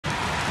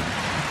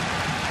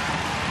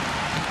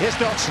Here's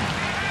Dotson.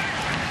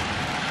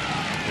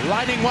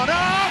 Lining one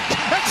up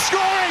and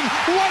scoring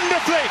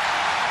wonderfully.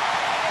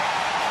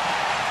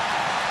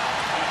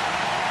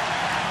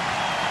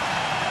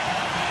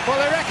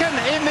 Well, they reckon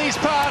in these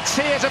parts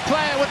he is a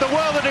player with the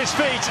world at his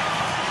feet.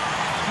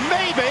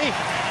 Maybe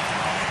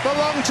the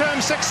long-term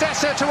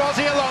successor to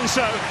Ozzy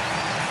Alonso.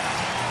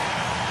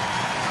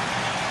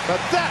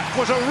 But that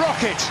was a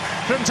rocket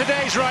from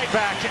today's right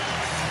back.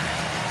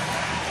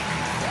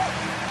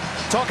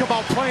 Talk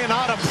about playing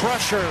out of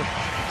pressure.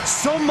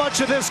 So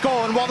much of this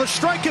goal, and while the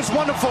strike is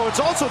wonderful,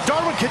 it's also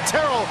Darwin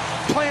Quintero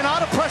playing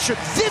out of pressure.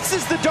 This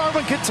is the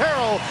Darwin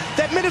Quintero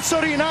that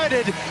Minnesota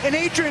United and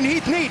Adrian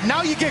Heath need.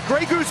 Now you get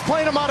Grey Goose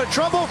playing him out of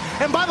trouble.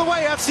 And by the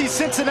way, FC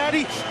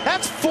Cincinnati,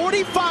 that's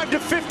 45 to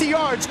 50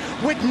 yards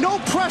with no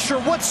pressure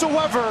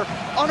whatsoever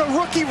on a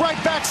rookie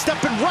right back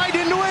stepping right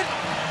into it.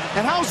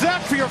 And how's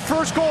that for your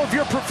first goal of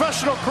your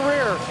professional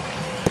career?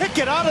 Pick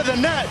it out of the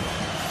net.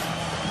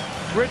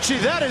 Richie,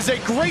 that is a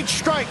great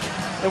strike.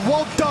 And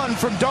well done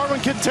from Darwin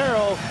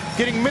Quintero,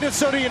 getting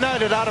Minnesota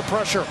United out of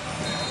pressure.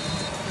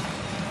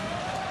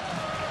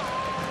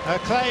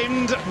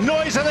 Acclaimed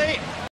noisily